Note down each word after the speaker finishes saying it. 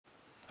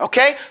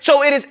Okay?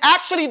 So it is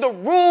actually the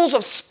rules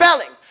of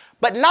spelling.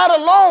 But not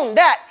alone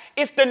that,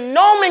 it's the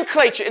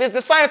nomenclature. It is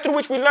the science through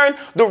which we learn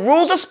the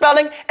rules of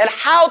spelling and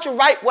how to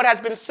write what has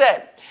been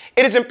said.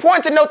 It is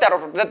important to note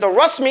that the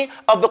rasmi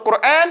of the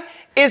Quran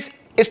is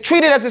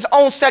treated as its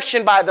own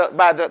section by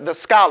the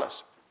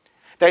scholars.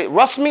 The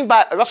rasmi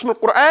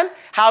al-Quran,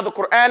 how the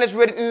Quran is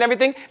written and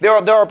everything, there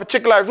are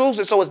particular rules,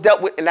 and so it's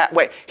dealt with in that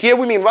way. Here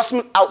we mean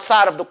rasmi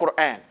outside of the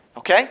Quran.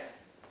 Okay?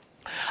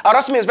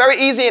 Rasmi is very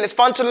easy and it's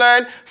fun to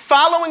learn.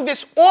 Following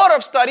this order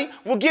of study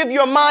will give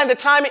your mind the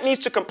time it needs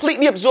to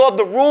completely absorb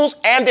the rules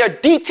and their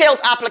detailed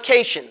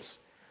applications.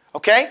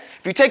 Okay?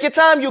 If you take your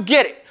time, you'll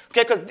get it.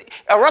 Okay? Because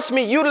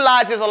rasmi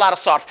utilizes a lot of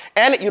sarf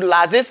and it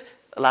utilizes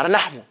a lot of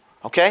nahwu.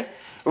 Okay?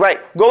 Right.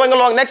 Going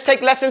along, next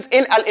take lessons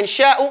in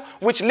al-insha'u,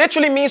 which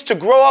literally means to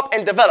grow up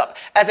and develop.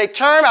 As a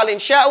term,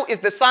 al-insha'u is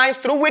the science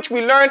through which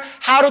we learn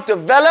how to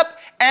develop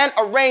and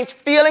arrange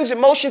feelings,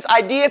 emotions,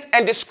 ideas,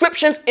 and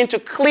descriptions into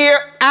clear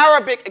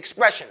Arabic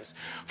expressions.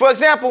 For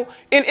example,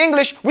 in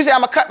English, we say, I'm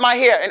going to cut my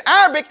hair. In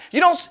Arabic, you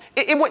don't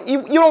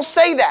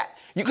say that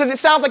because it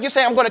sounds like you're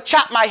saying, I'm going to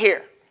chop my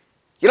hair.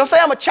 You don't say,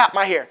 I'm going to chop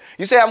my hair.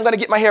 You say, I'm going to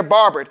get my hair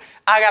barbered.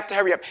 I have to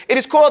hurry up. It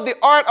is called the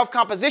art of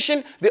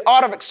composition, the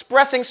art of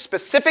expressing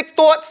specific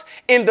thoughts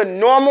in the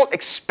normal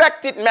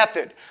expected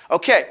method.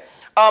 Okay.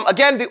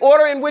 Again, the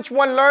order in which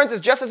one learns is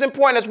just as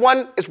important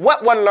as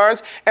what one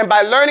learns. And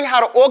by learning how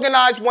to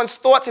organize one's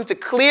thoughts into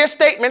clear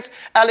statements,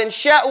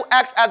 al-insha'u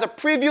acts as a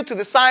preview to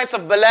the science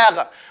of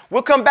balagha.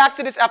 We'll come back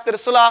to this after the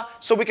salah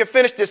so we can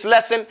finish this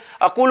lesson.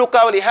 أقول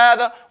قولي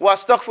هذا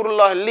وأستغفر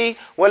الله لي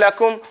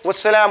ولكم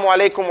والسلام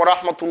عليكم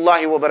ورحمة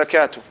الله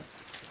وبركاته.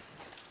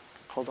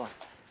 Hold on.